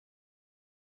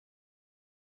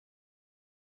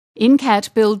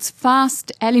INCAT builds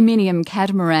fast aluminium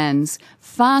catamarans,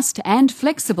 fast and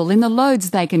flexible in the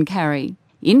loads they can carry.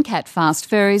 INCAT fast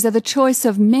ferries are the choice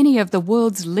of many of the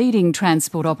world's leading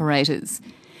transport operators.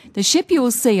 The ship you will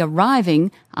see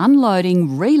arriving,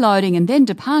 unloading, reloading and then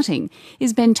departing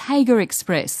is Bentayga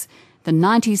Express. The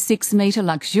 96-metre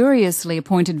luxuriously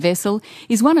appointed vessel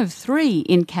is one of 3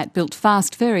 INCAT-built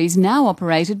fast ferries now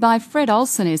operated by Fred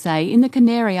Olsen SA in the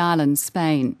Canary Islands,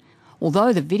 Spain.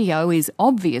 Although the video is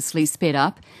obviously sped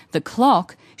up, the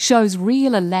clock shows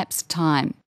real elapsed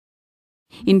time.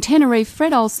 In Tenerife,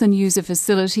 Fred Olsen use a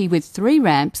facility with 3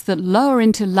 ramps that lower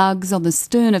into lugs on the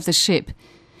stern of the ship.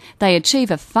 They achieve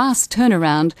a fast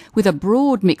turnaround with a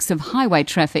broad mix of highway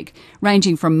traffic,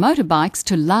 ranging from motorbikes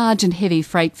to large and heavy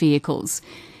freight vehicles.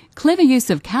 Clever use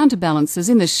of counterbalances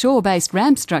in the shore-based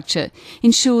ramp structure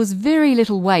ensures very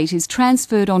little weight is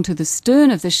transferred onto the stern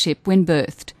of the ship when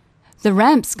berthed. The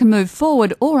ramps can move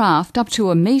forward or aft up to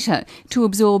 1 metre to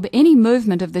absorb any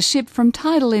movement of the ship from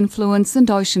tidal influence and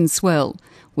ocean swell.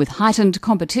 With heightened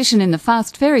competition in the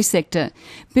fast ferry sector,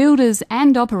 builders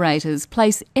and operators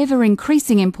place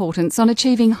ever-increasing importance on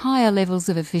achieving higher levels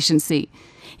of efficiency.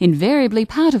 Invariably,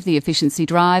 part of the efficiency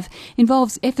drive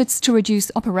involves efforts to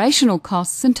reduce operational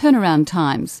costs and turnaround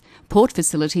times. Port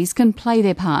facilities can play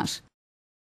their part.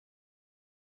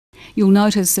 You'll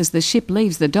notice as the ship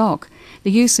leaves the dock, the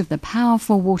use of the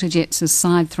powerful water jets as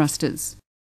side thrusters.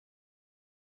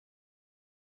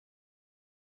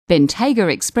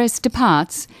 Bentayga Express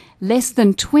departs less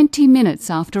than 20 minutes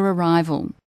after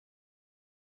arrival.